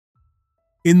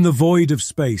In the void of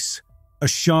space, a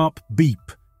sharp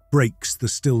beep breaks the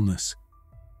stillness.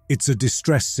 It's a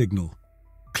distress signal,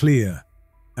 clear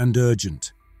and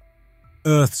urgent.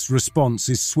 Earth's response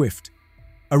is swift.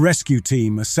 A rescue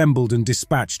team assembled and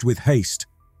dispatched with haste.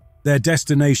 Their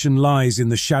destination lies in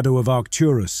the shadow of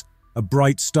Arcturus, a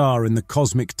bright star in the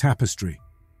cosmic tapestry.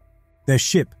 Their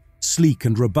ship, sleek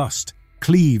and robust,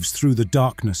 cleaves through the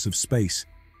darkness of space.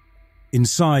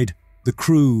 Inside, the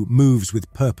crew moves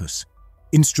with purpose.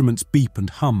 Instruments beep and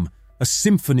hum, a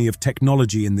symphony of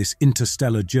technology in this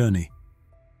interstellar journey.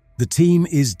 The team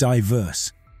is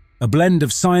diverse, a blend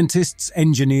of scientists,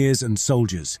 engineers, and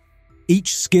soldiers,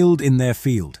 each skilled in their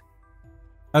field.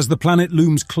 As the planet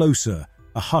looms closer,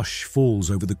 a hush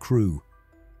falls over the crew.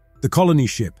 The colony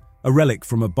ship, a relic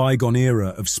from a bygone era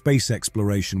of space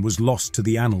exploration, was lost to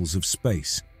the annals of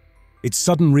space. Its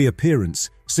sudden reappearance,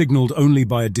 signaled only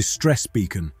by a distress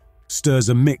beacon, stirs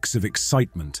a mix of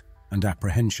excitement and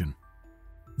apprehension.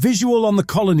 "Visual on the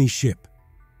colony ship,"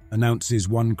 announces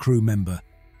one crew member,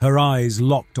 her eyes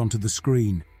locked onto the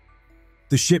screen.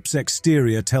 The ship's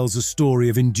exterior tells a story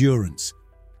of endurance.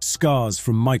 Scars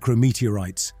from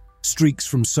micrometeorites, streaks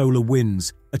from solar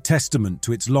winds, a testament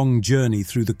to its long journey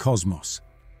through the cosmos.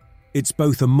 It's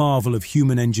both a marvel of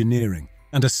human engineering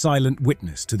and a silent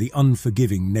witness to the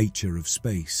unforgiving nature of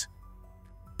space.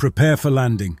 "Prepare for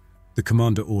landing," the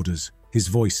commander orders, his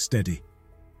voice steady.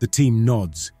 The team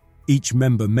nods, each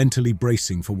member mentally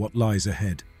bracing for what lies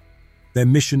ahead. Their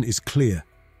mission is clear: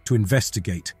 to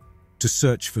investigate, to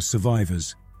search for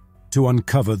survivors, to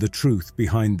uncover the truth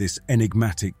behind this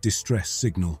enigmatic distress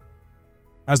signal.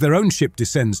 As their own ship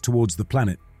descends towards the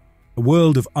planet, a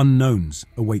world of unknowns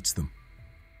awaits them.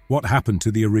 What happened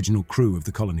to the original crew of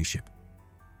the colony ship?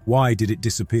 Why did it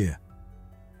disappear?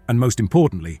 And most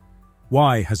importantly,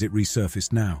 why has it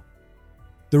resurfaced now?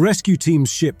 The rescue team's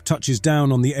ship touches down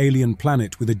on the alien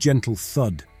planet with a gentle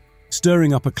thud,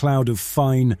 stirring up a cloud of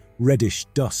fine, reddish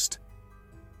dust.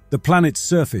 The planet's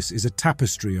surface is a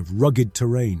tapestry of rugged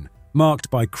terrain, marked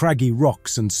by craggy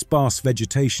rocks and sparse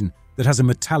vegetation that has a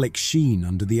metallic sheen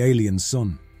under the alien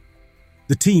sun.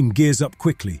 The team gears up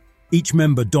quickly, each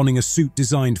member donning a suit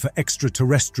designed for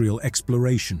extraterrestrial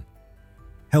exploration.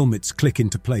 Helmets click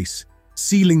into place,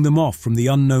 sealing them off from the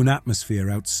unknown atmosphere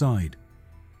outside.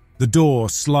 The door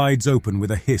slides open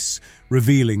with a hiss,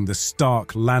 revealing the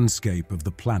stark landscape of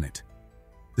the planet.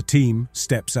 The team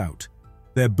steps out,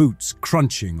 their boots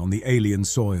crunching on the alien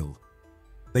soil.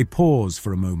 They pause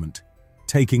for a moment,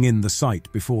 taking in the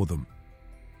sight before them.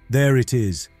 There it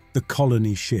is, the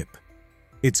colony ship.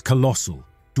 It's colossal,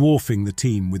 dwarfing the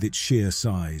team with its sheer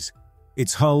size.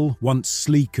 Its hull, once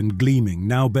sleek and gleaming,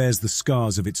 now bears the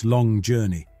scars of its long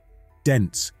journey.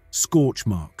 Dents, scorch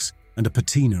marks, and a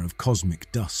patina of cosmic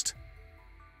dust.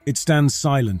 It stands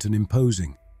silent and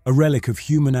imposing, a relic of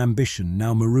human ambition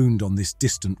now marooned on this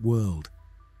distant world.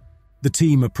 The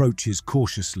team approaches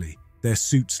cautiously, their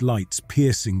suits' lights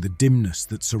piercing the dimness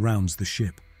that surrounds the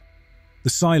ship. The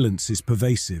silence is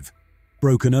pervasive,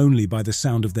 broken only by the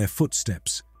sound of their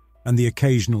footsteps and the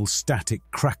occasional static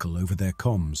crackle over their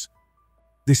comms.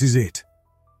 "This is it,"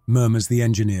 murmurs the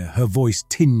engineer, her voice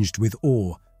tinged with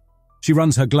awe. She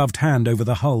runs her gloved hand over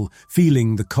the hull,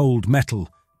 feeling the cold metal,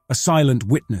 a silent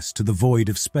witness to the void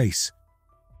of space.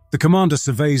 The commander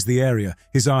surveys the area,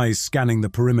 his eyes scanning the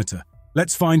perimeter.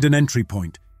 "Let's find an entry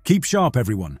point. Keep sharp,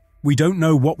 everyone. We don't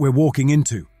know what we're walking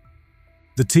into."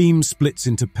 The team splits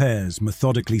into pairs,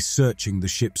 methodically searching the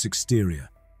ship's exterior.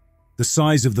 The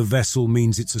size of the vessel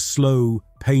means it's a slow,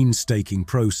 painstaking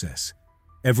process.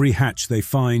 Every hatch they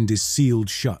find is sealed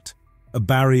shut, a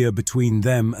barrier between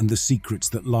them and the secrets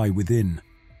that lie within.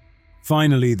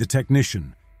 Finally, the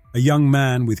technician, a young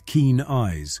man with keen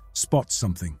eyes, spots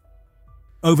something.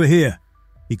 "Over here,"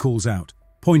 he calls out,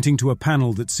 pointing to a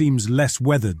panel that seems less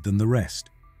weathered than the rest.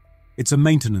 It's a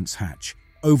maintenance hatch,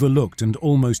 overlooked and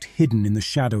almost hidden in the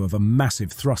shadow of a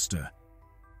massive thruster.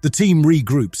 The team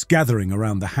regroups, gathering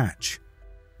around the hatch.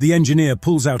 The engineer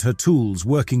pulls out her tools,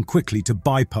 working quickly to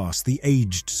bypass the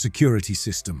aged security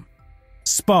system.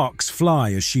 Sparks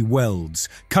fly as she welds,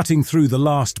 cutting through the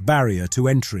last barrier to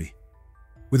entry.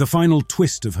 With a final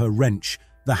twist of her wrench,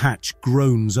 the hatch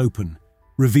groans open,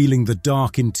 revealing the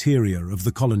dark interior of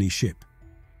the colony ship.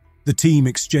 The team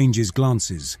exchanges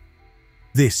glances.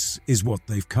 This is what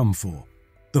they've come for,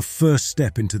 the first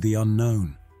step into the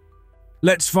unknown.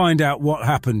 "Let's find out what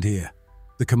happened here,"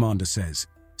 the commander says,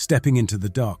 stepping into the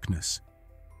darkness.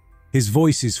 His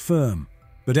voice is firm,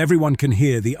 but everyone can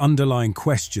hear the underlying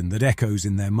question that echoes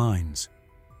in their minds.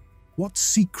 What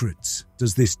secrets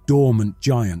does this dormant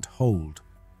giant hold?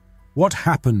 What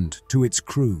happened to its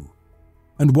crew?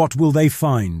 And what will they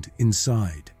find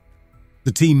inside?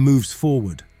 The team moves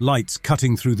forward, lights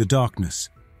cutting through the darkness,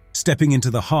 stepping into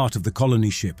the heart of the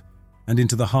colony ship and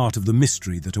into the heart of the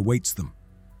mystery that awaits them.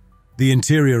 The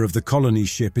interior of the colony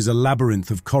ship is a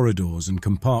labyrinth of corridors and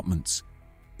compartments,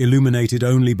 illuminated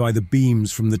only by the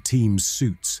beams from the team's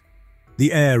suits.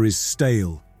 The air is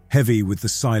stale, heavy with the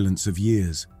silence of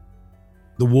years.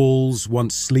 The walls,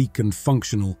 once sleek and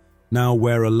functional, now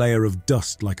wear a layer of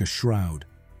dust like a shroud.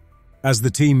 As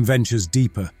the team ventures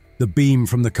deeper, the beam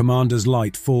from the commander's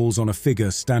light falls on a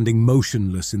figure standing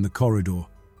motionless in the corridor.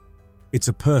 It's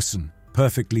a person,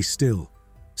 perfectly still,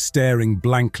 staring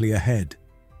blankly ahead.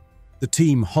 The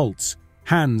team halts,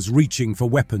 hands reaching for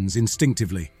weapons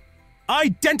instinctively.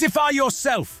 "Identify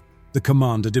yourself!" the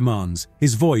commander demands,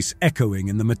 his voice echoing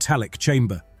in the metallic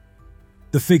chamber.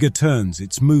 The figure turns,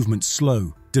 its movement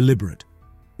slow, deliberate.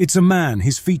 It's a man,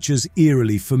 his features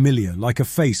eerily familiar, like a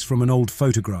face from an old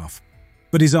photograph.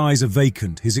 But his eyes are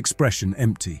vacant, his expression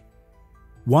empty.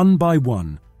 One by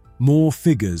one, more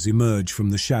figures emerge from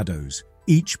the shadows,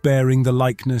 each bearing the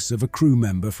likeness of a crew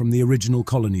member from the original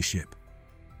colony ship.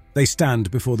 They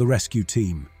stand before the rescue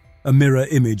team, a mirror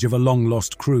image of a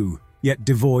long-lost crew, yet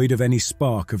devoid of any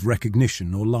spark of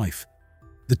recognition or life.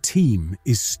 The team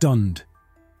is stunned,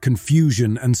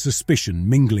 confusion and suspicion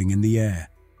mingling in the air.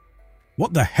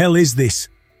 "What the hell is this?"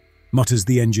 mutters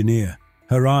the engineer,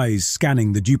 her eyes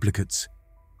scanning the duplicates.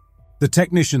 The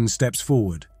technician steps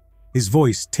forward, his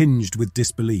voice tinged with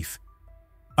disbelief.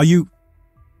 Are you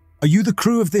the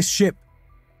crew of this ship?"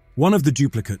 One of the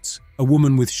duplicates, a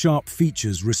woman with sharp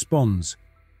features, responds.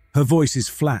 Her voice is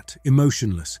flat,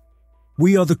 emotionless.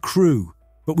 "We are the crew,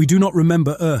 but we do not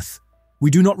remember Earth. We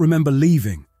do not remember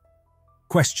leaving."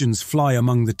 Questions fly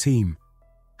among the team.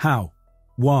 How?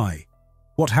 Why?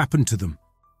 What happened to them?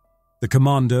 The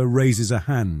commander raises a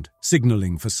hand,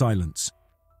 signaling for silence.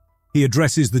 He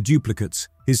addresses the duplicates,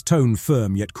 his tone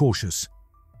firm yet cautious.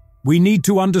 "We need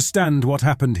to understand what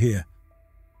happened here.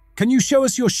 Can you show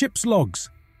us your ship's logs?"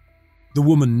 The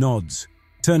woman nods,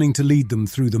 turning to lead them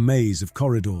through the maze of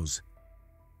corridors.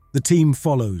 The team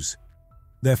follows,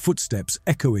 their footsteps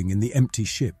echoing in the empty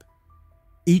ship.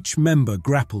 Each member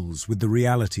grapples with the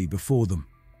reality before them.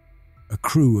 A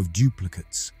crew of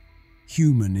duplicates,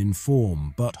 human in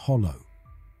form but hollow,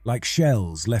 like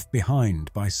shells left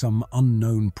behind by some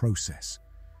unknown process.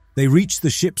 They reach the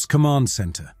ship's command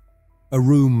center, a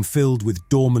room filled with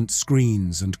dormant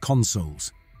screens and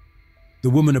consoles. The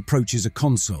woman approaches a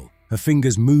console, her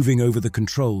fingers moving over the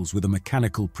controls with a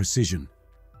mechanical precision.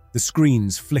 The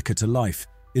screens flicker to life,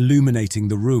 illuminating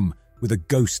the room with a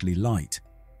ghostly light.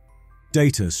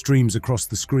 Data streams across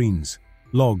the screens,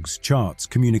 logs, charts,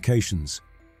 communications.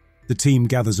 The team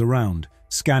gathers around,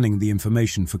 scanning the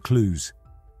information for clues.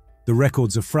 The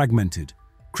records are fragmented,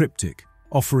 cryptic,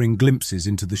 offering glimpses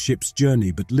into the ship's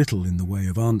journey but little in the way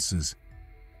of answers.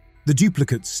 The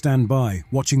duplicates stand by,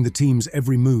 watching the team's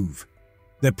every move.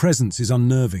 Their presence is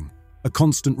unnerving, a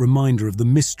constant reminder of the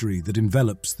mystery that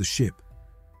envelops the ship.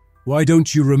 "Why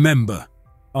don't you remember?"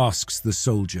 asks the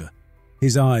soldier,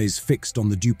 his eyes fixed on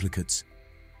the duplicates.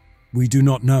 "We do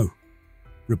not know,"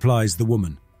 replies the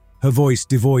woman, her voice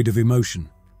devoid of emotion.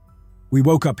 "We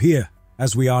woke up here,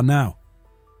 as we are now.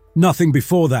 Nothing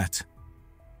before that."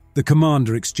 The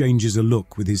commander exchanges a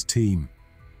look with his team.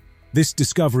 This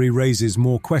discovery raises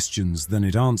more questions than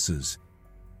it answers.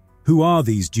 Who are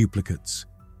these duplicates?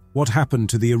 What happened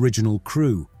to the original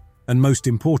crew? And most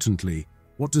importantly,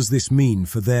 what does this mean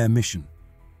for their mission?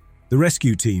 The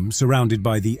rescue team, surrounded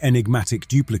by the enigmatic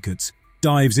duplicates,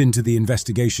 dives into the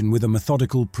investigation with a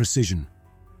methodical precision.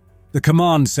 The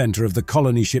command center of the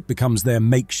colony ship becomes their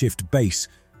makeshift base,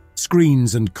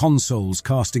 screens and consoles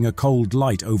casting a cold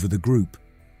light over the group.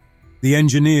 The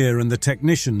engineer and the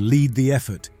technician lead the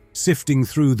effort, sifting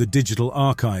through the digital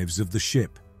archives of the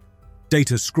ship.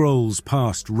 Data scrolls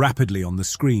past rapidly on the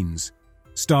screens.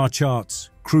 Star charts,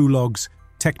 crew logs,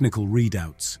 technical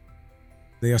readouts.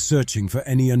 They are searching for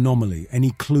any anomaly,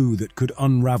 any clue that could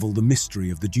unravel the mystery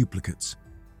of the duplicates.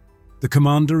 The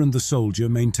commander and the soldier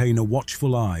maintain a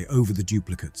watchful eye over the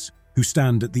duplicates, who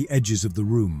stand at the edges of the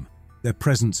room, their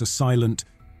presence a silent,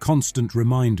 constant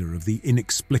reminder of the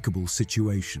inexplicable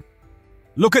situation.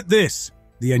 "Look at this!"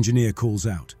 the engineer calls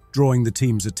out, drawing the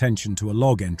team's attention to a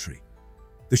log entry.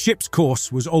 The ship's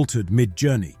course was altered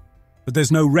mid-journey, but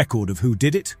there's no record of who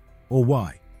did it or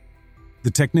why.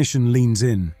 The technician leans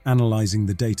in, analyzing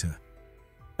the data.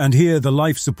 And here the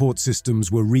life support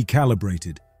systems were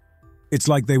recalibrated. It's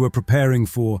like they were preparing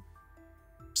for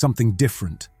something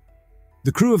different.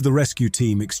 The crew of the rescue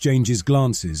team exchanges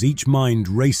glances, each mind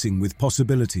racing with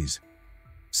possibilities.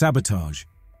 Sabotage,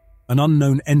 an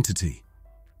unknown entity.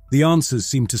 The answers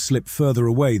seem to slip further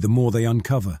away the more they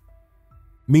uncover.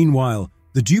 Meanwhile,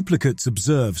 the duplicates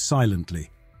observe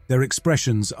silently, their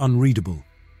expressions unreadable.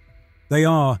 They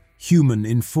are human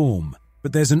in form,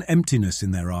 but there's an emptiness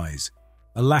in their eyes,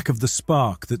 a lack of the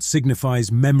spark that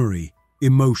signifies memory,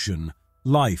 emotion,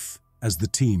 life as the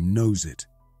team knows it.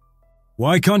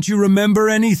 "Why can't you remember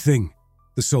anything?"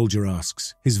 the soldier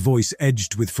asks, his voice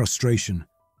edged with frustration.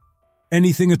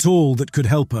 "Anything at all that could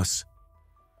help us?"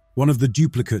 One of the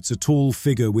duplicates, a tall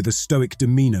figure with a stoic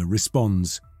demeanor,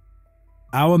 responds,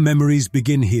 "Our memories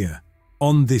begin here,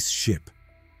 on this ship.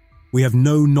 We have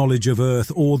no knowledge of Earth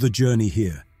or the journey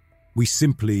here. We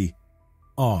simply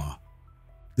are."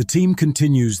 The team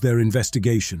continues their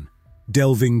investigation,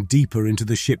 delving deeper into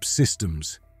the ship's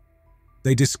systems.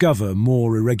 They discover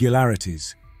more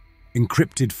irregularities,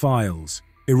 encrypted files,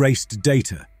 erased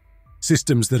data,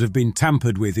 systems that have been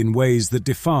tampered with in ways that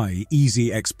defy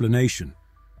easy explanation.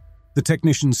 The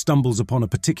technician stumbles upon a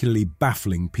particularly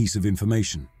baffling piece of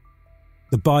information.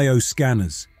 "The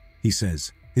bioscanners," he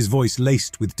says, his voice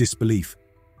laced with disbelief.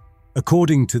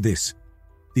 "According to this,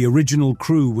 the original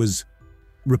crew was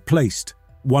replaced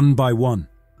one by one.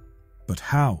 But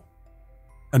how?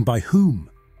 And by whom?"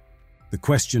 The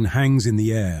question hangs in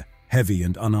the air, heavy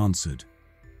and unanswered.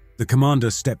 The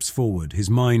commander steps forward, his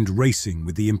mind racing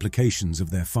with the implications of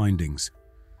their findings.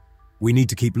 "We need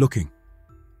to keep looking.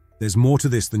 There's more to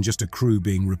this than just a crew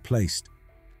being replaced.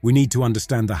 We need to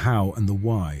understand the how and the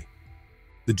why."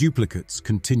 The duplicates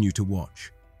continue to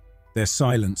watch, their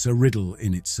silence a riddle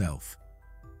in itself.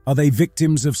 Are they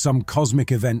victims of some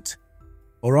cosmic event,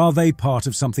 or are they part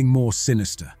of something more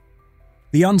sinister?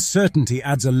 The uncertainty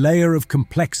adds a layer of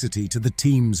complexity to the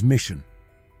team's mission.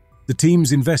 The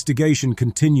team's investigation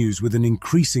continues with an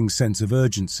increasing sense of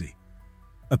urgency.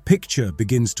 A picture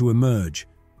begins to emerge,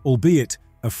 albeit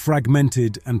a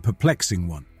fragmented and perplexing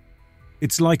one.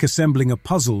 It's like assembling a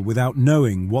puzzle without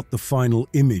knowing what the final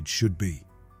image should be.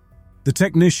 The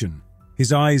technician,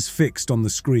 his eyes fixed on the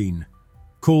screen,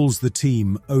 calls the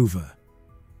team over.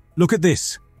 "Look at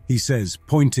this," he says,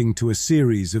 pointing to a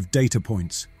series of data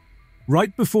points.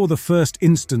 Right before the first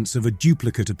instance of a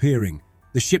duplicate appearing,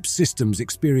 the ship's systems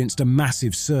experienced a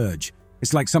massive surge.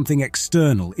 It's like something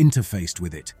external interfaced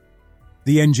with it.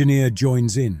 The engineer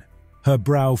joins in, her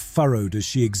brow furrowed as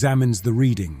she examines the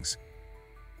readings.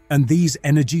 "And these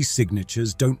energy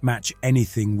signatures don't match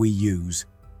anything we use.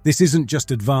 This isn't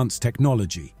just advanced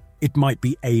technology, it might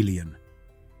be alien."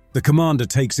 The commander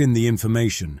takes in the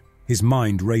information, his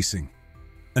mind racing.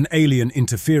 An alien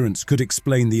interference could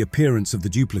explain the appearance of the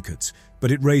duplicates,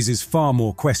 but it raises far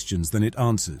more questions than it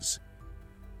answers.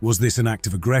 Was this an act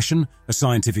of aggression, a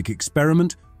scientific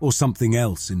experiment, or something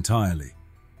else entirely?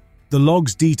 The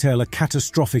logs detail a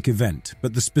catastrophic event,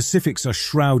 but the specifics are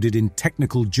shrouded in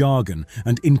technical jargon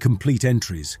and incomplete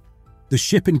entries. The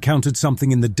ship encountered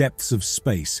something in the depths of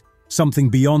space, something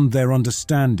beyond their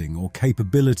understanding or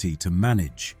capability to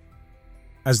manage.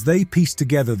 As they piece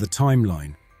together the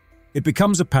timeline, it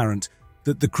becomes apparent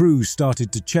that the crew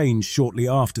started to change shortly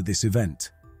after this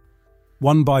event.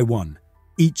 One by one,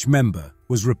 each member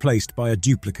was replaced by a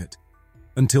duplicate,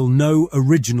 until no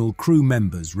original crew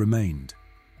members remained.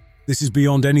 "This is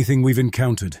beyond anything we've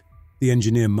encountered," the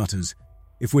engineer mutters.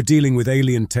 "If we're dealing with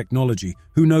alien technology,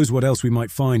 who knows what else we might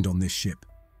find on this ship?"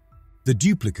 The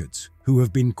duplicates, who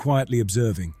have been quietly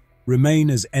observing,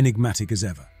 remain as enigmatic as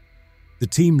ever. The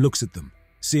team looks at them,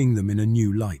 seeing them in a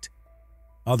new light.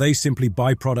 Are they simply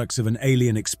byproducts of an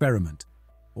alien experiment,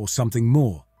 or something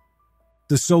more?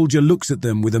 The soldier looks at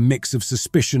them with a mix of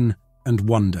suspicion and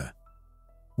wonder.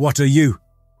 "What are you?"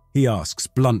 he asks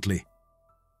bluntly.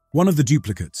 One of the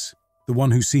duplicates, the one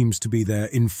who seems to be their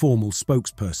informal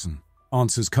spokesperson,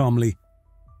 answers calmly,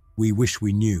 "We wish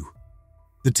we knew."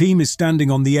 The team is standing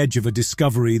on the edge of a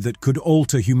discovery that could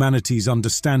alter humanity's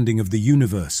understanding of the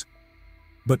universe.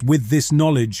 But with this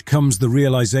knowledge comes the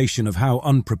realization of how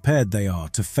unprepared they are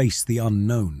to face the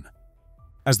unknown.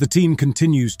 As the team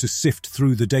continues to sift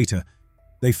through the data,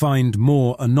 they find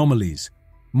more anomalies,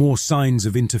 more signs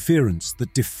of interference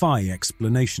that defy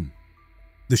explanation.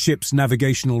 The ship's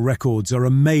navigational records are a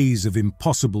maze of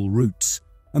impossible routes,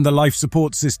 and the life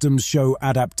support systems show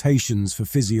adaptations for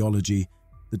physiology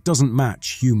that doesn't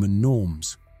match human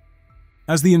norms.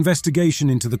 As the investigation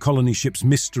into the colony ship's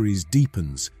mysteries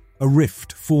deepens, a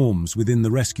rift forms within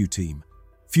the rescue team,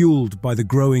 fueled by the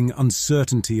growing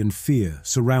uncertainty and fear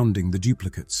surrounding the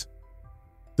duplicates.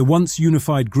 The once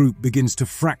unified group begins to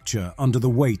fracture under the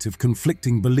weight of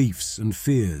conflicting beliefs and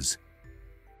fears.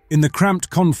 In the cramped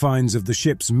confines of the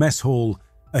ship's mess hall,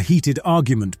 a heated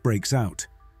argument breaks out.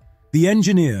 The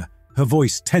engineer, her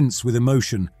voice tense with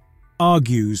emotion,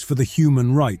 argues for the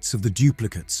human rights of the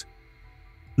duplicates.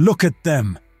 "Look at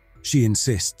them," she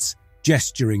insists,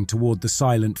 gesturing toward the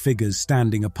silent figures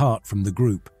standing apart from the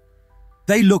group.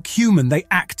 "They look human, they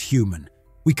act human.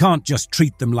 We can't just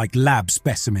treat them like lab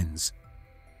specimens."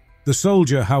 The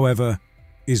soldier, however,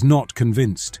 is not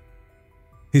convinced.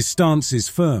 His stance is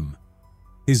firm,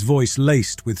 his voice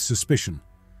laced with suspicion.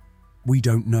 "We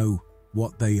don't know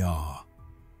what they are,"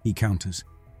 he counters.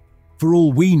 "For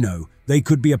all we know, they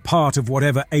could be a part of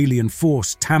whatever alien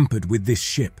force tampered with this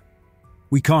ship.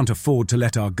 We can't afford to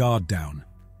let our guard down."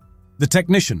 The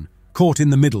technician, caught in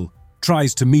the middle,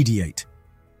 tries to mediate.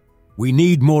 "We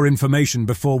need more information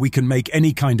before we can make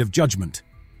any kind of judgment.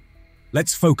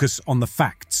 Let's focus on the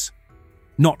facts,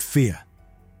 not fear."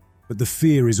 But the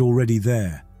fear is already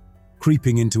there,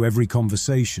 creeping into every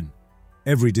conversation,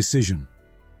 every decision.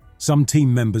 Some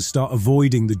team members start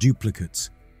avoiding the duplicates,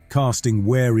 casting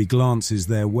wary glances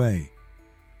their way.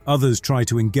 Others try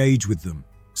to engage with them,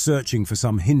 searching for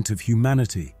some hint of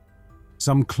humanity,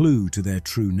 some clue to their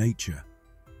true nature.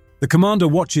 The commander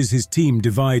watches his team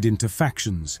divide into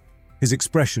factions, his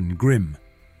expression grim.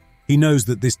 He knows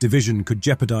that this division could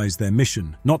jeopardize their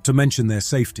mission, not to mention their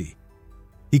safety.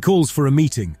 He calls for a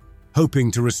meeting,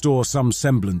 hoping to restore some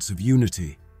semblance of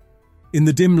unity. In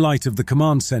the dim light of the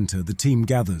command center, the team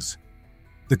gathers.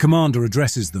 The commander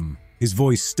addresses them, his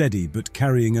voice steady but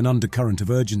carrying an undercurrent of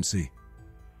urgency.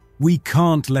 "We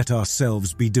can't let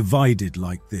ourselves be divided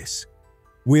like this.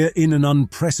 We're in an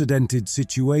unprecedented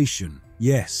situation,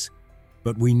 yes,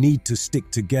 but we need to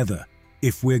stick together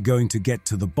if we're going to get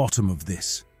to the bottom of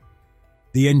this."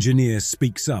 The engineer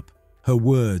speaks up, her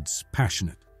words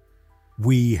passionate.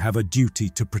 "We have a duty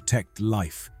to protect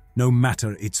life, no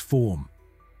matter its form.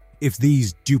 If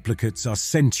these duplicates are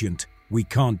sentient, we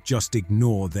can't just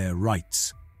ignore their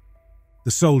rights."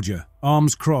 The soldier,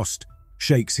 arms crossed,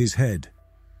 shakes his head.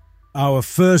 "Our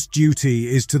first duty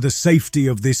is to the safety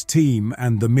of this team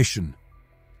and the mission.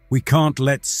 We can't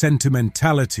let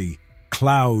sentimentality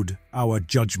cloud our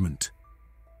judgment."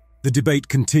 The debate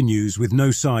continues with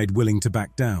no side willing to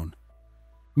back down.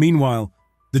 Meanwhile,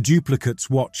 the duplicates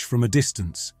watch from a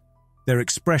distance, their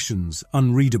expressions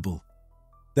unreadable.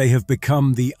 They have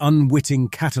become the unwitting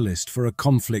catalyst for a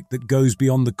conflict that goes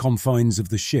beyond the confines of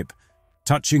the ship,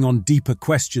 touching on deeper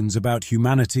questions about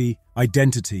humanity,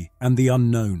 identity, and the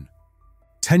unknown.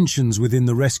 Tensions within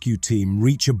the rescue team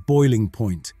reach a boiling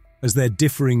point as their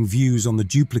differing views on the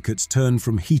duplicates turn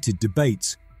from heated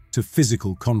debates to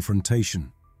physical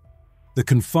confrontation. The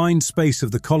confined space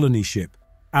of the colony ship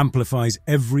amplifies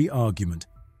every argument,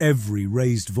 every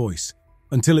raised voice,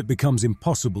 until it becomes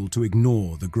impossible to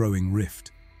ignore the growing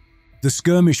rift. The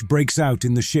skirmish breaks out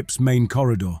in the ship's main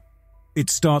corridor. It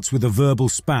starts with a verbal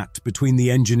spat between the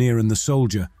engineer and the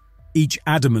soldier, each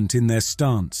adamant in their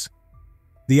stance.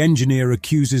 The engineer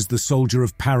accuses the soldier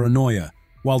of paranoia,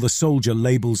 while the soldier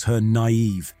labels her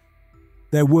naive.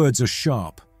 Their words are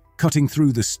sharp, cutting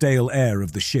through the stale air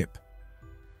of the ship.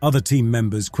 Other team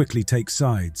members quickly take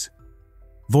sides.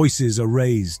 Voices are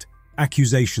raised,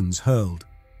 accusations hurled.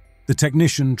 The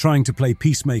technician, trying to play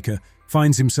peacemaker,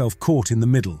 finds himself caught in the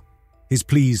middle, his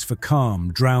pleas for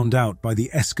calm drowned out by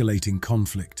the escalating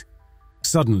conflict.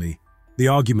 Suddenly, the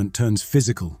argument turns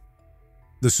physical.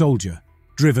 The soldier,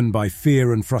 driven by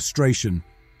fear and frustration,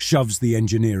 shoves the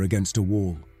engineer against a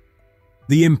wall.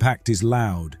 The impact is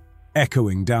loud,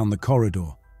 echoing down the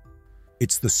corridor.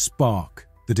 It's the spark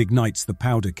that ignites the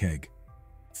powder keg.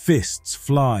 Fists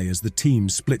fly as the team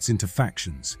splits into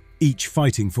factions, each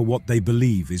fighting for what they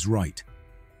believe is right.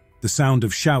 The sound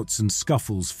of shouts and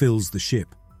scuffles fills the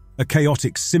ship, a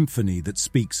chaotic symphony that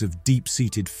speaks of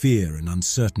deep-seated fear and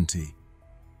uncertainty.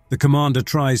 The commander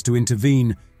tries to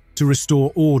intervene, to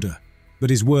restore order, but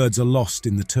his words are lost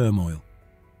in the turmoil.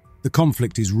 The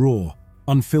conflict is raw,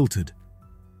 unfiltered,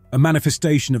 a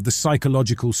manifestation of the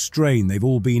psychological strain they've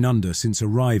all been under since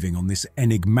arriving on this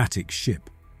enigmatic ship.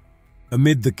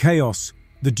 Amid the chaos,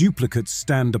 the duplicates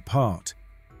stand apart,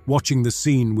 watching the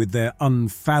scene with their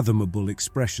unfathomable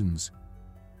expressions.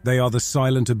 They are the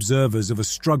silent observers of a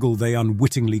struggle they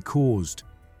unwittingly caused,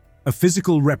 a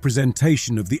physical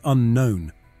representation of the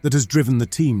unknown that has driven the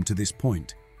team to this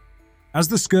point. As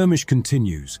the skirmish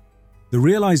continues, the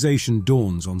realization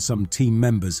dawns on some team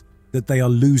members that they are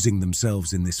losing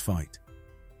themselves in this fight.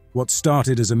 What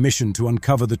started as a mission to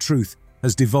uncover the truth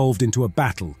has devolved into a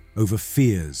battle over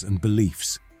fears and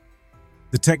beliefs.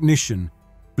 The technician,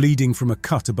 bleeding from a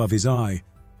cut above his eye,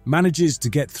 manages to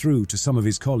get through to some of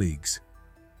his colleagues.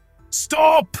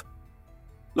 "Stop!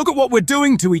 Look at what we're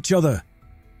doing to each other!"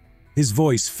 His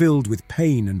voice, filled with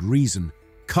pain and reason,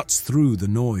 cuts through the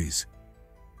noise.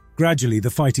 Gradually, the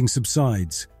fighting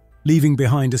subsides, leaving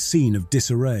behind a scene of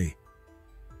disarray.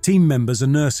 Team members are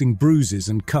nursing bruises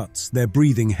and cuts, their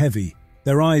breathing heavy,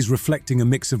 their eyes reflecting a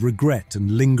mix of regret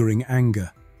and lingering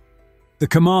anger. The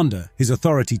commander, his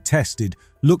authority tested,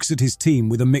 looks at his team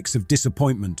with a mix of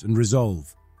disappointment and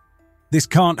resolve. "This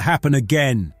can't happen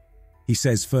again," he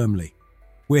says firmly.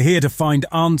 "We're here to find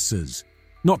answers,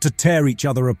 not to tear each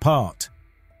other apart."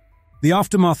 The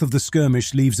aftermath of the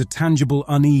skirmish leaves a tangible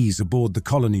unease aboard the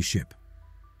colony ship.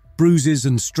 Bruises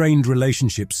and strained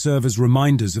relationships serve as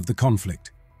reminders of the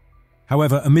conflict.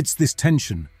 However, amidst this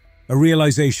tension, a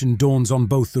realization dawns on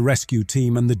both the rescue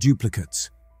team and the duplicates.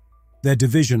 Their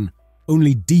division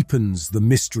only deepens the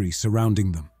mystery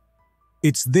surrounding them.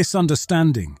 It's this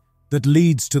understanding that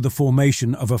leads to the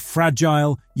formation of a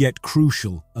fragile yet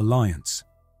crucial alliance.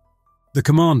 The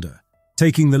commander,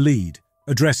 taking the lead,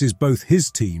 addresses both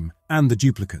his team and the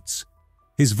duplicates.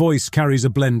 His voice carries a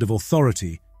blend of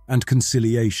authority and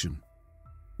conciliation.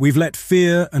 "We've let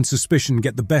fear and suspicion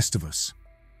get the best of us,"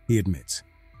 he admits.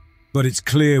 "But it's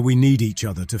clear we need each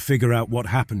other to figure out what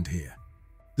happened here."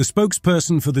 The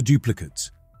spokesperson for the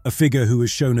duplicates, a figure who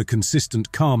has shown a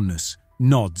consistent calmness,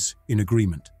 nods in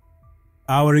agreement.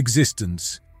 "Our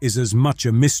existence is as much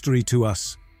a mystery to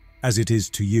us as it is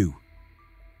to you.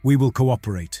 We will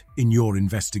cooperate in your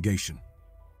investigation."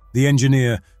 The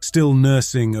engineer, still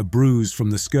nursing a bruise from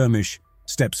the skirmish,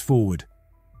 steps forward.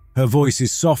 Her voice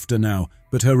is softer now,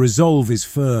 but her resolve is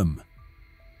firm.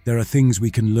 "There are things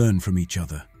we can learn from each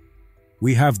other.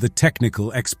 We have the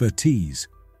technical expertise,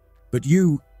 but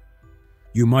you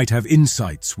might have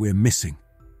insights we're missing."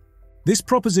 This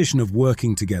proposition of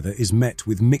working together is met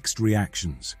with mixed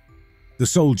reactions. The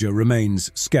soldier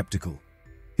remains skeptical,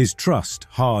 his trust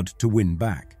hard to win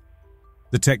back.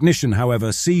 The technician,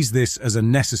 however, sees this as a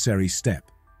necessary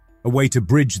step, a way to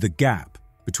bridge the gap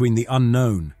between the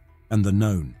unknown and the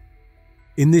known.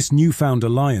 In this newfound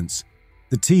alliance,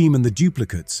 the team and the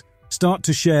duplicates start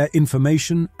to share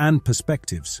information and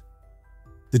perspectives.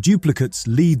 The duplicates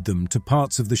lead them to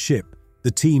parts of the ship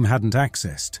the team hadn't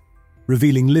accessed,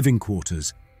 revealing living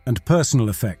quarters and personal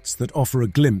effects that offer a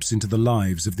glimpse into the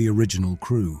lives of the original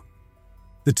crew.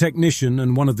 The technician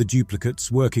and one of the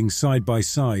duplicates, working side by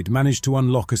side, manage to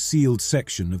unlock a sealed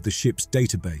section of the ship's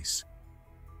database.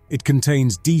 It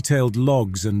contains detailed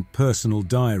logs and personal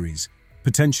diaries,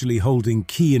 potentially holding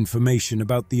key information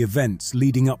about the events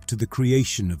leading up to the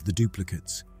creation of the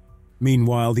duplicates.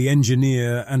 Meanwhile, the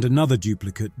engineer and another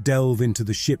duplicate delve into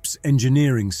the ship's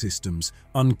engineering systems,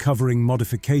 uncovering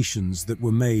modifications that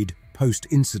were made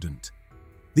post-incident.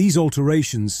 These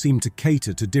alterations seem to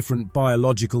cater to different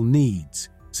biological needs,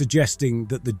 suggesting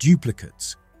that the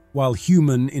duplicates, while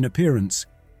human in appearance,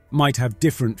 might have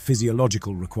different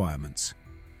physiological requirements.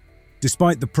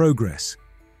 Despite the progress,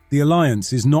 the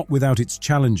alliance is not without its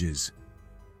challenges.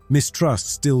 Mistrust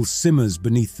still simmers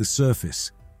beneath the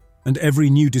surface, and every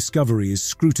new discovery is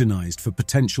scrutinized for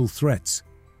potential threats.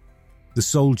 The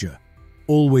soldier,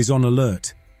 always on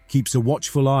alert, keeps a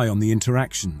watchful eye on the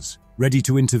interactions, ready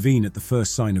to intervene at the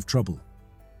first sign of trouble.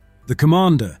 The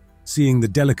commander, seeing the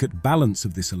delicate balance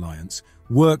of this alliance,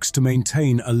 works to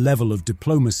maintain a level of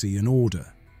diplomacy and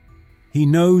order. He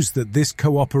knows that this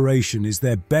cooperation is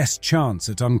their best chance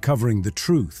at uncovering the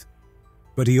truth,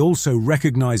 but he also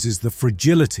recognizes the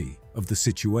fragility of the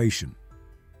situation.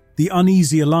 The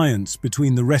uneasy alliance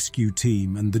between the rescue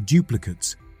team and the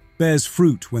duplicates bears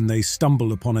fruit when they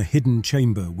stumble upon a hidden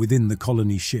chamber within the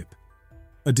colony ship,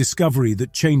 a discovery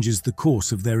that changes the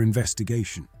course of their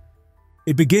investigation.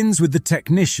 It begins with the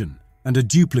technician and a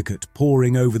duplicate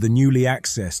poring over the newly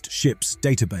accessed ship's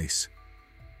database.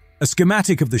 A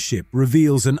schematic of the ship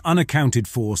reveals an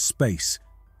unaccounted-for space,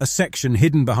 a section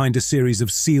hidden behind a series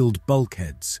of sealed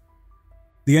bulkheads.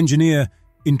 The engineer,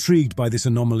 intrigued by this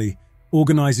anomaly,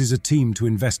 organizes a team to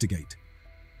investigate.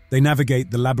 They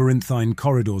navigate the labyrinthine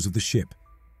corridors of the ship,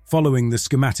 following the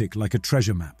schematic like a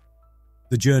treasure map.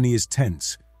 The journey is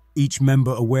tense, each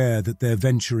member aware that they're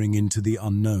venturing into the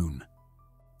unknown.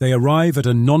 They arrive at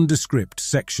a nondescript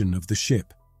section of the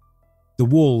ship. The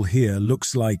wall here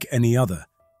looks like any other,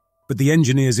 but the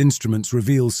engineer's instruments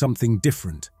reveal something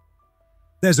different.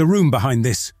 "There's a room behind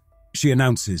this," she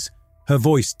announces, her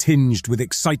voice tinged with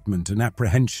excitement and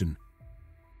apprehension.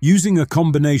 Using a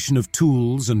combination of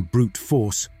tools and brute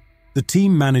force, the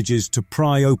team manages to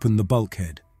pry open the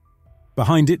bulkhead.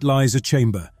 Behind it lies a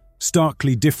chamber,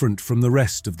 starkly different from the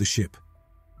rest of the ship.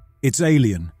 It's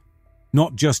alien,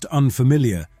 not just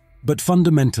unfamiliar, but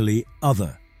fundamentally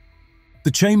other.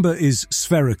 The chamber is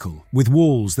spherical, with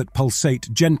walls that pulsate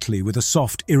gently with a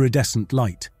soft, iridescent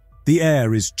light. The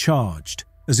air is charged,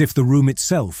 as if the room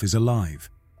itself is alive.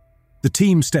 The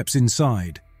team steps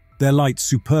inside, their light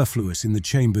superfluous in the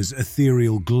chamber's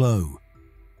ethereal glow.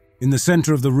 In the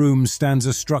center of the room stands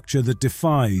a structure that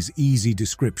defies easy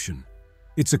description.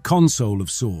 It's a console of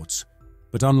sorts,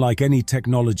 but unlike any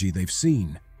technology they've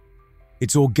seen.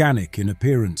 It's organic in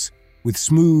appearance, with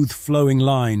smooth, flowing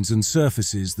lines and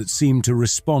surfaces that seem to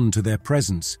respond to their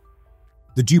presence.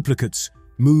 The duplicates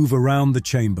move around the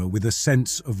chamber with a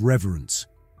sense of reverence.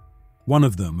 One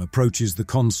of them approaches the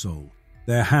console,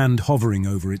 their hand hovering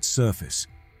over its surface.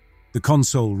 The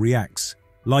console reacts,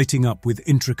 lighting up with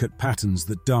intricate patterns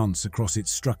that dance across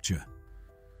its structure.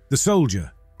 The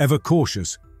soldier, ever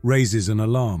cautious, raises an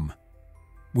alarm.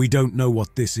 "We don't know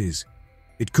what this is.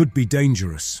 It could be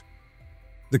dangerous."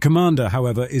 The commander,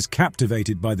 however, is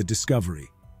captivated by the discovery.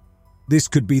 This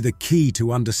could be the key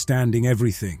to understanding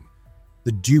everything.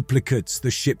 The duplicates,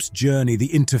 the ship's journey,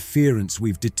 the interference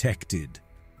we've detected.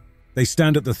 They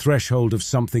stand at the threshold of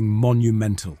something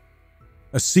monumental.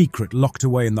 A secret locked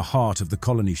away in the heart of the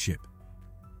colony ship.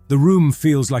 The room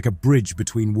feels like a bridge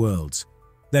between worlds,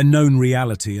 their known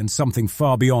reality and something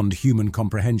far beyond human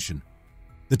comprehension.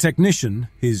 The technician,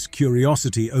 his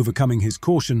curiosity overcoming his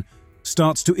caution,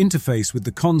 starts to interface with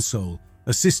the console,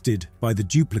 assisted by the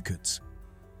duplicates.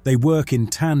 They work in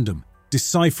tandem,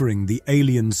 deciphering the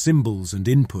alien symbols and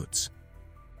inputs.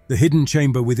 The hidden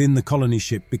chamber within the colony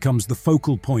ship becomes the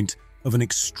focal point of an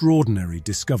extraordinary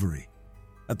discovery.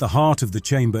 At the heart of the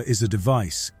chamber is a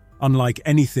device, unlike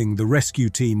anything the rescue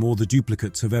team or the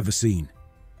duplicates have ever seen.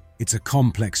 It's a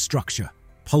complex structure,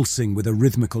 pulsing with a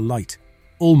rhythmical light,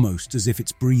 almost as if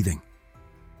it's breathing.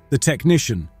 The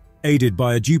technician, aided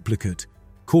by a duplicate,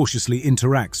 cautiously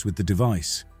interacts with the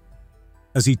device.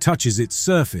 As he touches its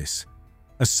surface,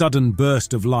 a sudden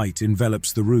burst of light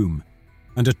envelops the room,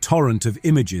 and a torrent of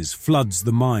images floods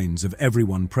the minds of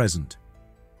everyone present.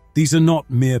 These are not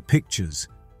mere pictures,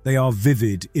 they are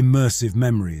vivid, immersive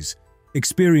memories,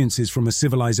 experiences from a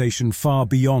civilization far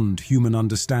beyond human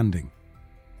understanding.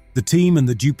 The team and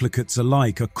the duplicates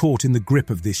alike are caught in the grip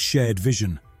of this shared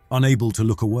vision, unable to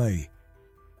look away.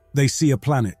 They see a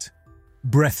planet,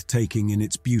 breathtaking in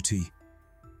its beauty,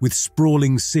 with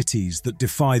sprawling cities that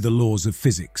defy the laws of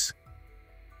physics.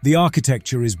 The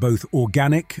architecture is both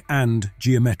organic and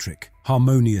geometric,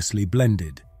 harmoniously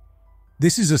blended.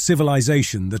 This is a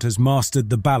civilization that has mastered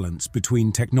the balance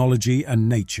between technology and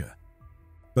nature.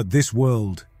 But this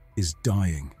world is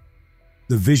dying.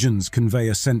 The visions convey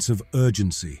a sense of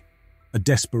urgency, a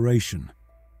desperation.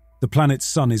 The planet's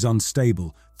sun is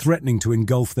unstable, threatening to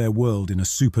engulf their world in a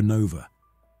supernova.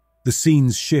 The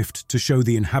scenes shift to show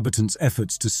the inhabitants'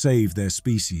 efforts to save their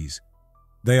species.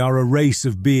 They are a race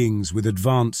of beings with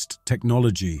advanced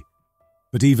technology,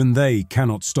 but even they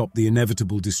cannot stop the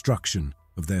inevitable destruction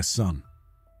of their sun.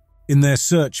 In their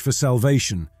search for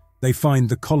salvation, they find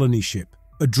the colony ship,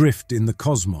 adrift in the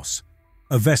cosmos,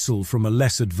 a vessel from a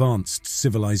less advanced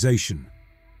civilization,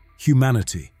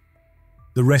 humanity.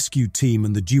 The rescue team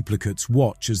and the duplicates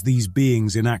watch as these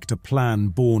beings enact a plan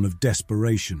born of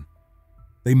desperation.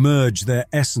 They merge their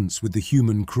essence with the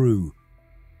human crew,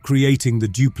 creating the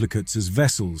duplicates as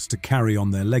vessels to carry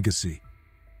on their legacy.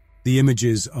 The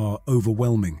images are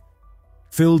overwhelming,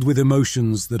 filled with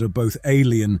emotions that are both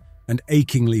alien and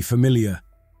achingly familiar: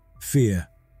 fear,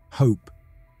 hope,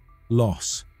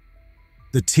 loss.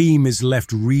 The team is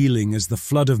left reeling as the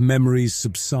flood of memories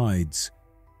subsides,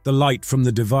 the light from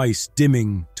the device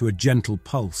dimming to a gentle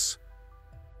pulse.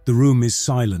 The room is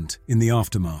silent in the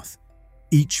aftermath,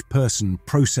 each person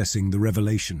processing the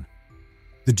revelation.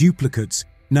 The duplicates,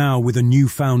 now with a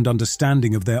newfound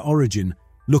understanding of their origin,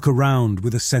 look around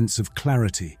with a sense of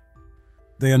clarity.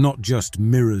 They are not just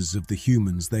mirrors of the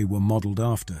humans they were modeled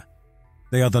after.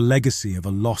 They are the legacy of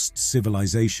a lost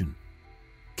civilization,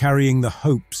 carrying the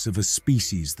hopes of a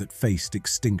species that faced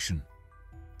extinction.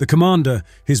 The commander,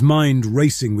 his mind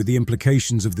racing with the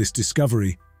implications of this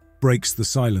discovery, breaks the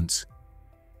silence.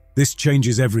 This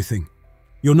changes everything.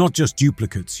 You're not just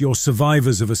duplicates, you're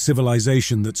survivors of a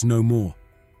civilization that's no more.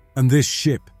 And this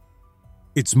ship,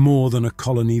 it's more than a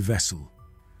colony vessel.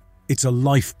 It's a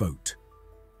lifeboat.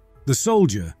 The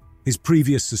soldier, his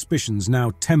previous suspicions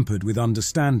now tempered with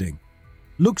understanding,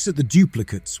 looks at the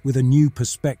duplicates with a new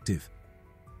perspective.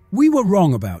 We were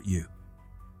wrong about you.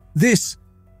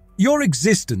 Your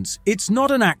existence, it's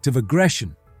not an act of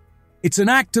aggression. It's an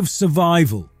act of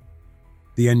survival.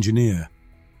 The engineer,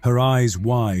 her eyes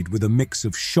wide with a mix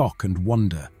of shock and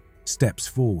wonder, steps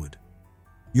forward.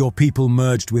 Your people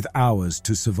merged with ours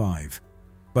to survive.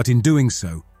 But in doing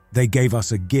so, they gave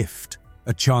us a gift,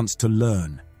 a chance to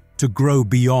learn, to grow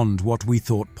beyond what we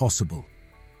thought possible.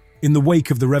 In the wake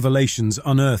of the revelations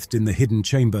unearthed in the hidden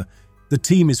chamber, the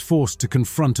team is forced to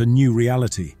confront a new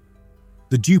reality.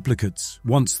 The duplicates,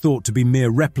 once thought to be mere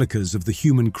replicas of the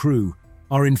human crew,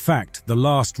 are in fact the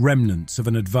last remnants of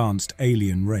an advanced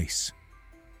alien race.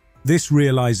 This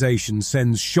realization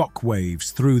sends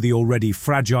shockwaves through the already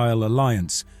fragile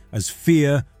alliance as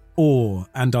fear, awe,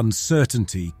 and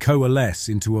uncertainty coalesce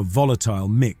into a volatile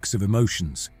mix of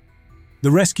emotions.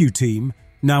 The rescue team,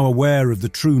 now aware of the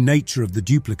true nature of the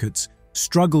duplicates,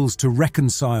 struggles to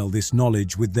reconcile this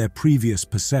knowledge with their previous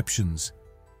perceptions.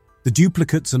 The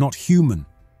duplicates are not human.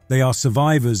 They are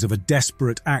survivors of a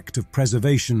desperate act of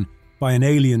preservation by an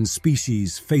alien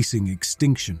species facing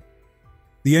extinction.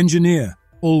 The engineer,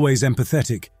 always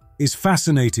empathetic, is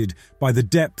fascinated by the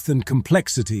depth and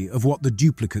complexity of what the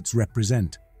duplicates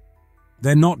represent.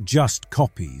 They're not just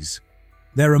copies.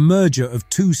 They're a merger of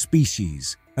two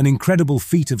species, an incredible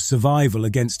feat of survival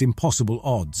against impossible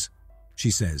odds, she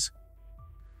says.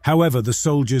 However, the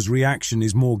soldier's reaction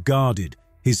is more guarded,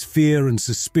 his fear and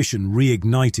suspicion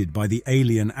reignited by the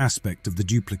alien aspect of the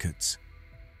duplicates.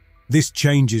 This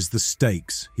changes the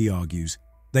stakes, he argues.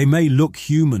 They may look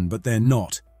human, but they're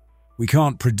not. We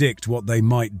can't predict what they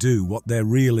might do, what their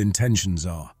real intentions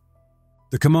are.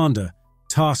 The commander,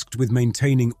 tasked with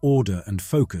maintaining order and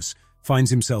focus, finds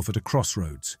himself at a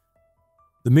crossroads.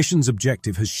 The mission's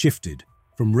objective has shifted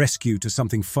from rescue to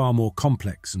something far more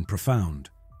complex and profound.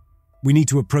 We need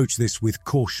to approach this with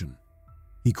caution,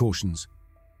 he cautions.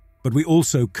 But we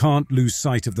also can't lose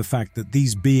sight of the fact that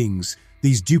these beings,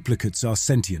 these duplicates, are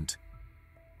sentient.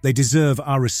 They deserve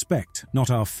our respect, not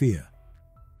our fear.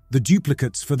 The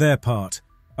duplicates, for their part,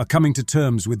 are coming to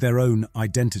terms with their own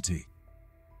identity.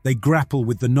 They grapple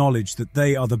with the knowledge that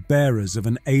they are the bearers of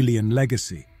an alien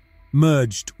legacy,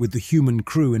 merged with the human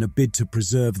crew in a bid to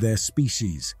preserve their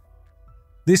species.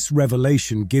 This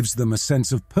revelation gives them a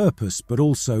sense of purpose, but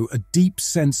also a deep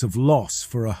sense of loss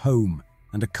for a home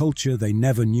and a culture they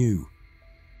never knew.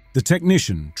 The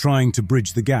technician, trying to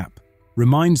bridge the gap,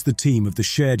 reminds the team of the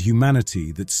shared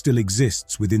humanity that still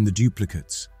exists within the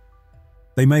duplicates.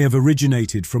 They may have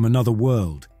originated from another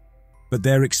world, but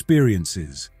their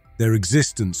experiences, their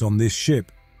existence on this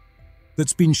ship,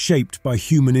 that's been shaped by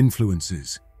human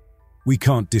influences. We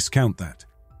can't discount that.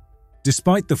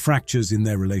 Despite the fractures in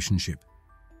their relationship,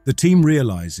 the team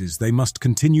realizes they must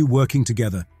continue working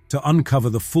together to uncover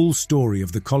the full story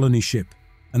of the colony ship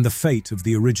and the fate of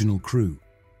the original crew.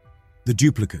 The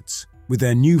duplicates, with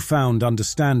their newfound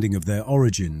understanding of their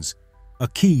origins, are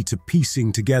key to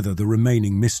piecing together the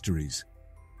remaining mysteries.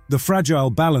 The fragile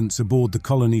balance aboard the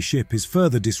colony ship is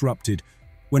further disrupted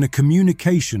when a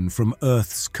communication from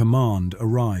Earth's command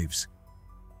arrives,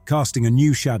 casting a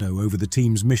new shadow over the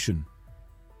team's mission.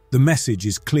 The message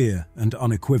is clear and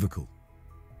unequivocal.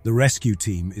 The rescue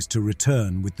team is to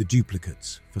return with the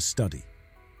duplicates for study.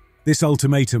 This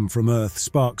ultimatum from Earth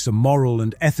sparks a moral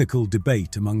and ethical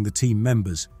debate among the team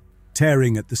members,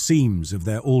 tearing at the seams of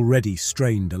their already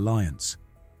strained alliance.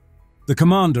 The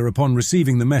commander, upon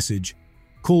receiving the message,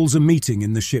 calls a meeting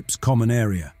in the ship's common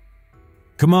area.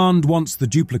 Command wants the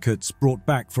duplicates brought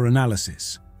back for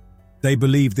analysis. They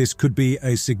believe this could be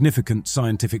a significant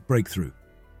scientific breakthrough.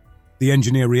 The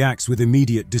engineer reacts with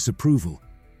immediate disapproval,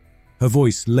 her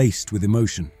voice laced with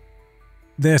emotion.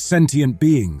 They're sentient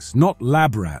beings, not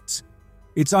lab rats.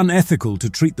 It's unethical to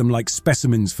treat them like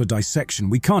specimens for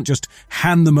dissection. We can't just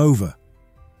hand them over.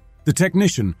 The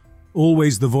technician,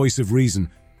 always the voice of reason,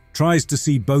 tries to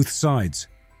see both sides.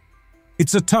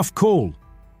 It's a tough call.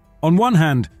 On one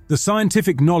hand, the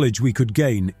scientific knowledge we could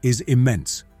gain is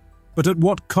immense. But at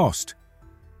what cost?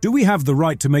 Do we have the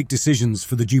right to make decisions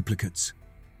for the duplicates?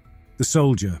 The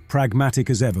soldier,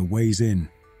 pragmatic as ever, weighs in.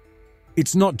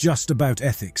 It's not just about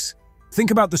ethics.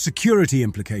 Think about the security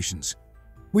implications.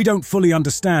 We don't fully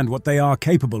understand what they are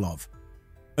capable of.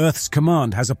 Earth's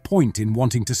command has a point in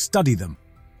wanting to study them.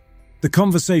 The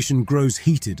conversation grows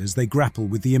heated as they grapple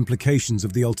with the implications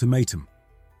of the ultimatum.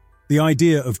 The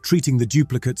idea of treating the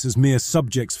duplicates as mere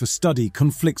subjects for study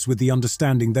conflicts with the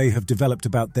understanding they have developed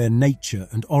about their nature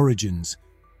and origins.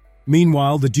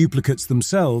 Meanwhile, the duplicates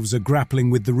themselves are grappling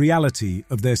with the reality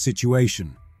of their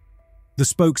situation. The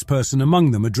spokesperson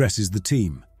among them addresses the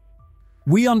team.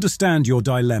 We understand your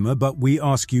dilemma, but we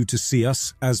ask you to see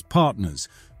us as partners,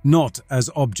 not as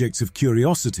objects of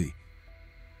curiosity.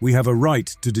 We have a right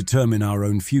to determine our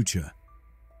own future.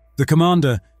 The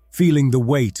commander, feeling the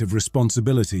weight of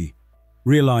responsibility,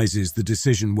 realizes the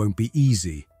decision won't be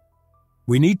easy.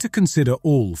 We need to consider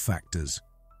all factors.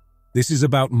 This is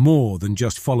about more than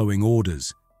just following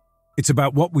orders. It's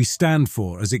about what we stand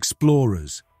for as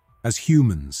explorers, as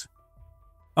humans.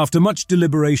 After much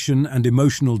deliberation and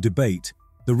emotional debate,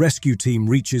 the rescue team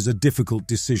reaches a difficult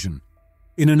decision.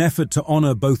 In an effort to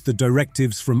honor both the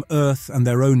directives from Earth and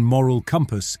their own moral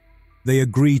compass, they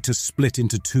agree to split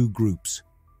into two groups.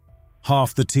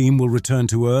 Half the team will return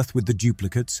to Earth with the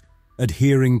duplicates,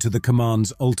 adhering to the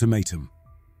command's ultimatum.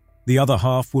 The other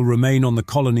half will remain on the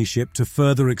colony ship to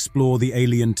further explore the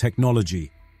alien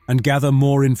technology and gather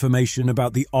more information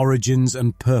about the origins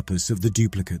and purpose of the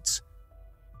duplicates.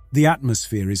 The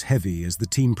atmosphere is heavy as the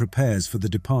team prepares for the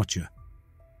departure.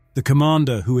 The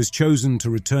commander, who has chosen to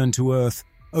return to Earth,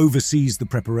 oversees the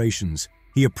preparations.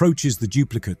 He approaches the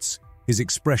duplicates, his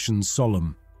expression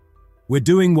solemn. "We're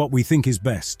doing what we think is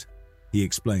best," he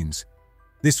explains.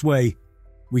 "This way,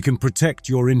 we can protect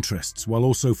your interests while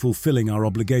also fulfilling our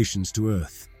obligations to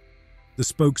Earth." The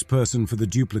spokesperson for the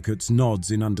duplicates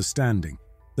nods in understanding,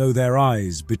 though their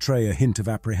eyes betray a hint of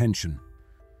apprehension.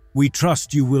 "We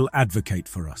trust you will advocate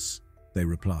for us," they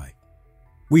reply.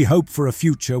 "We hope for a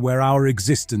future where our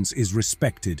existence is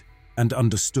respected and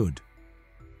understood."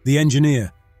 The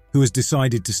engineer, who has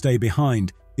decided to stay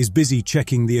behind, is busy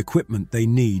checking the equipment they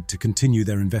need to continue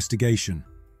their investigation.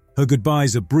 Her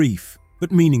goodbyes are brief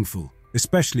but meaningful,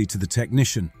 especially to the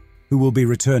technician, who will be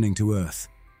returning to Earth.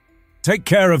 "Take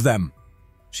care of them,"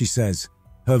 she says,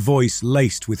 her voice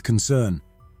laced with concern.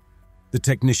 The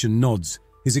technician nods,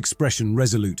 his expression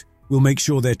resolute. "We'll make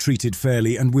sure they're treated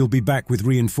fairly and we'll be back with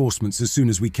reinforcements as soon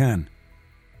as we can."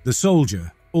 The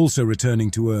soldier, also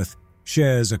returning to Earth,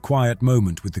 shares a quiet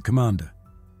moment with the commander.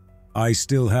 "I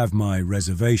still have my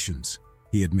reservations,"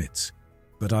 he admits,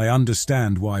 "but I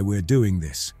understand why we're doing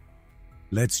this.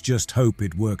 Let's just hope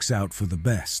it works out for the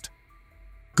best."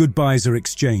 Goodbyes are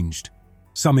exchanged,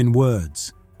 some in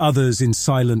words, others in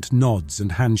silent nods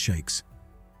and handshakes.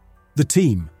 The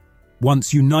team,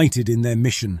 once united in their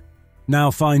mission,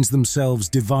 now finds themselves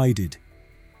divided,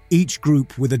 each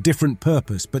group with a different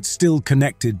purpose but still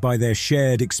connected by their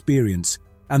shared experience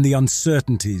and the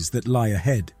uncertainties that lie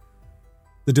ahead.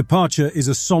 The departure is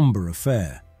a somber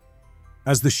affair.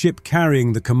 As the ship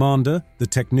carrying the commander, the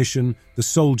technician, the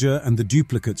soldier and the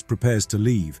duplicates prepares to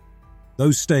leave,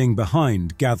 those staying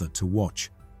behind gather to watch.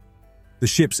 The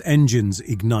ship's engines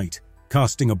ignite,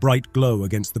 casting a bright glow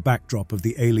against the backdrop of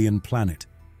the alien planet.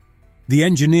 The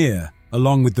engineer,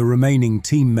 along with the remaining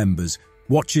team members,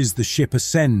 watches the ship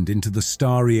ascend into the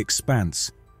starry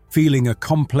expanse, feeling a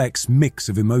complex mix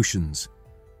of emotions.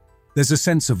 There's a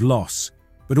sense of loss,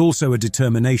 but also a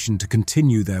determination to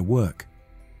continue their work.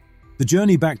 The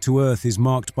journey back to Earth is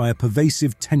marked by a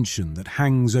pervasive tension that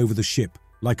hangs over the ship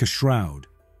like a shroud.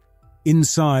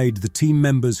 Inside, the team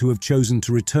members who have chosen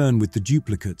to return with the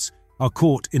duplicates are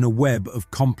caught in a web of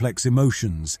complex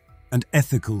emotions and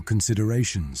ethical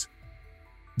considerations.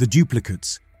 The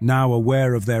duplicates, now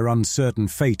aware of their uncertain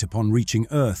fate upon reaching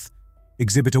Earth,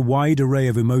 exhibit a wide array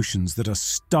of emotions that are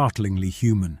startlingly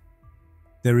human.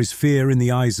 There is fear in the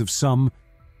eyes of some,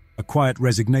 a quiet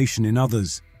resignation in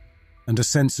others, and a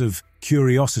sense of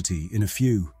curiosity in a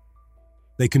few.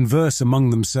 They converse among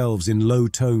themselves in low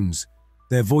tones,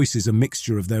 their voices a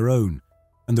mixture of their own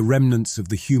and the remnants of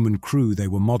the human crew they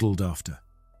were modeled after.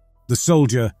 The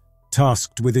soldier,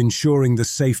 tasked with ensuring the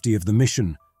safety of the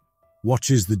mission,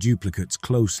 watches the duplicates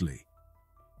closely.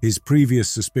 His previous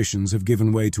suspicions have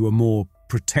given way to a more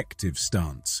protective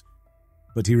stance,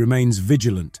 but he remains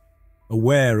vigilant,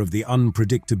 aware of the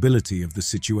unpredictability of the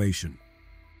situation.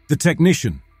 The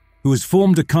technician, who has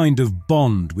formed a kind of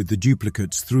bond with the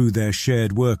duplicates through their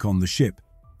shared work on the ship,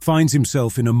 finds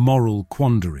himself in a moral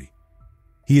quandary.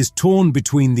 He is torn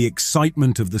between the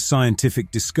excitement of the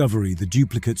scientific discovery the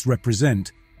duplicates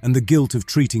represent and the guilt of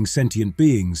treating sentient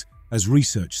beings as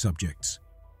research subjects.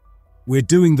 "We're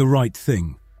doing the right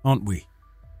thing, aren't we?"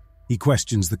 he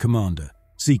questions the commander,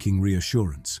 seeking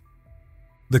reassurance.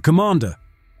 The commander,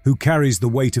 who carries the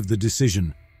weight of the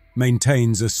decision,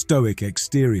 maintains a stoic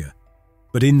exterior,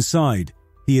 but inside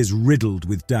he is riddled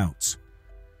with doubts.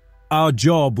 "Our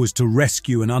job was to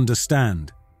rescue and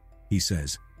understand," he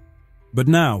says. "But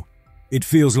now, it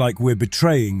feels like we're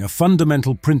betraying a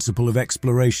fundamental principle of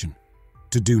exploration,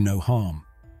 to do no harm."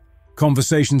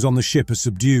 Conversations on the ship are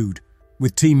subdued,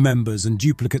 with team members and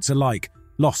duplicates alike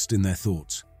lost in their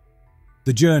thoughts.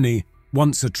 The journey,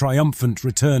 once a triumphant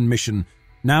return mission,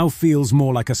 now feels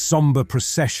more like a somber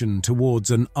procession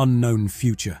towards an unknown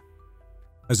future.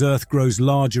 As Earth grows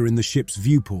larger in the ship's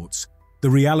viewports, the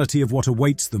reality of what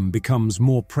awaits them becomes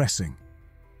more pressing.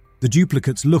 The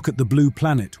duplicates look at the blue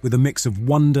planet with a mix of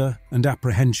wonder and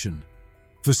apprehension.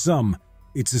 For some,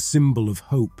 it's a symbol of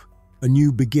hope, a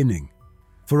new beginning.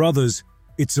 For others,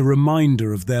 it's a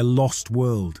reminder of their lost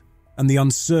world and the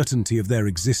uncertainty of their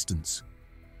existence.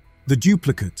 The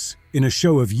duplicates, in a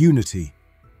show of unity,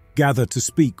 gather to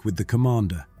speak with the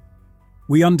commander.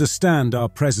 "We understand our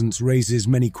presence raises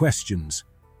many questions,"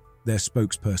 their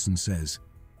spokesperson says.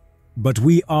 "But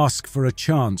we ask for a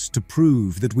chance to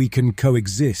prove that we can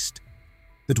coexist,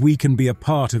 that we can be a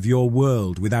part of your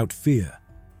world without fear."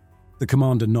 The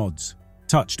commander nods,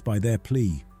 touched by their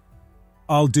plea.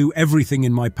 "I'll do everything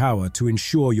in my power to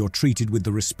ensure you're treated with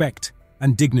the respect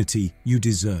and dignity you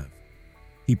deserve,"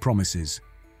 he promises.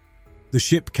 The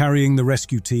ship carrying the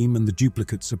rescue team and the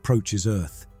duplicates approaches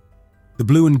Earth. The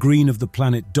blue and green of the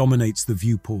planet dominates the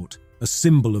viewport, a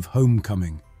symbol of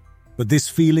homecoming. But this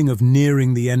feeling of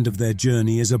nearing the end of their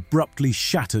journey is abruptly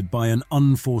shattered by an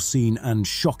unforeseen and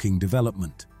shocking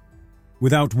development.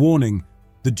 Without warning,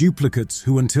 the duplicates,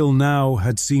 who until now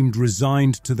had seemed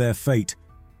resigned to their fate,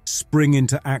 spring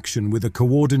into action with a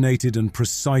coordinated and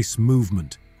precise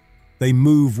movement. They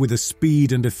move with a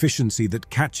speed and efficiency that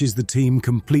catches the team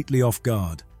completely off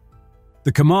guard.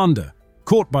 The commander,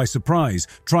 caught by surprise,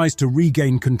 tries to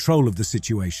regain control of the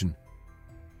situation.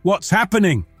 "What's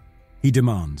happening?" he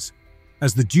demands,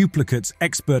 as the duplicates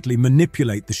expertly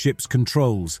manipulate the ship's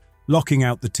controls, locking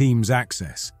out the team's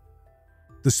access.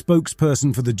 The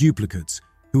spokesperson for the duplicates,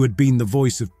 who had been the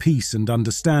voice of peace and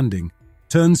understanding,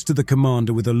 turns to the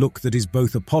commander with a look that is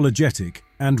both apologetic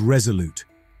and resolute.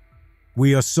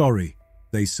 "We are sorry,"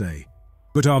 they say,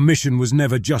 "but our mission was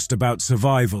never just about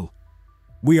survival.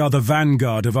 We are the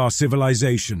vanguard of our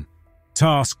civilization,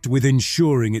 tasked with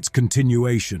ensuring its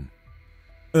continuation.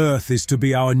 Earth is to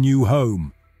be our new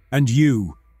home, and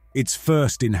you, its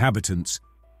first inhabitants,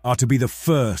 are to be the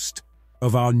first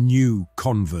of our new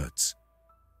converts."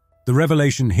 The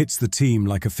revelation hits the team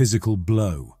like a physical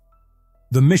blow.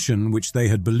 The mission, which they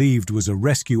had believed was a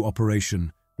rescue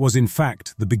operation, was in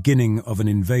fact the beginning of an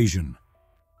invasion.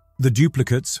 The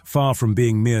duplicates, far from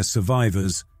being mere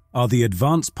survivors, are the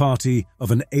advance party of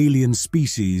an alien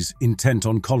species intent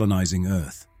on colonizing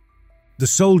Earth. The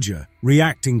soldier,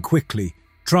 reacting quickly,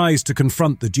 tries to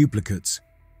confront the duplicates,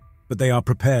 but they are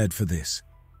prepared for this.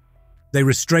 They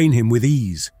restrain him with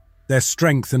ease, their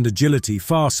strength and agility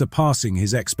far surpassing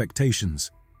his expectations.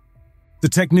 The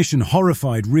technician,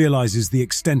 horrified, realizes the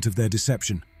extent of their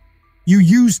deception. "You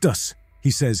used us,"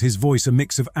 he says, his voice a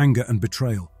mix of anger and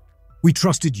betrayal. "We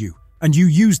trusted you, and you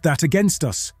used that against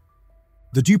us."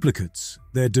 The duplicates,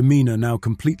 their demeanor now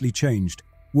completely changed,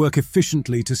 work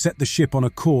efficiently to set the ship on a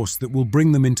course that will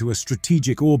bring them into a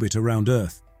strategic orbit around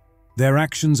Earth. Their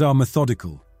actions are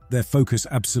methodical, their focus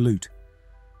absolute.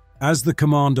 As the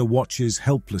commander watches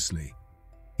helplessly,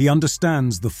 he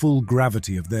understands the full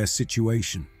gravity of their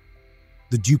situation.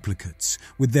 The duplicates,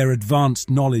 with their advanced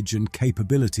knowledge and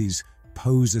capabilities,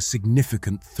 pose a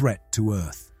significant threat to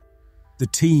Earth. The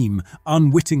team,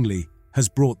 unwittingly, has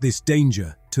brought this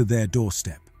danger to their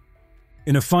doorstep.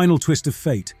 In a final twist of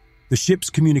fate, the ship's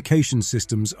communication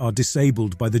systems are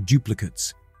disabled by the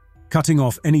duplicates, cutting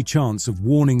off any chance of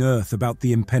warning Earth about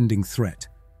the impending threat.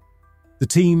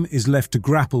 The team is left to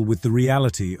grapple with the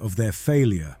reality of their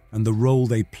failure and the role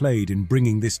they played in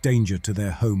bringing this danger to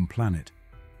their home planet.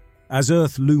 As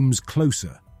Earth looms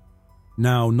closer,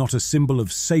 now not a symbol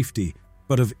of safety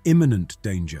but of imminent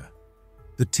danger,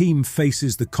 the team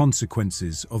faces the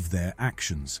consequences of their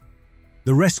actions.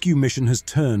 The rescue mission has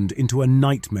turned into a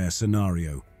nightmare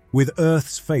scenario, with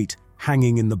Earth's fate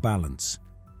hanging in the balance.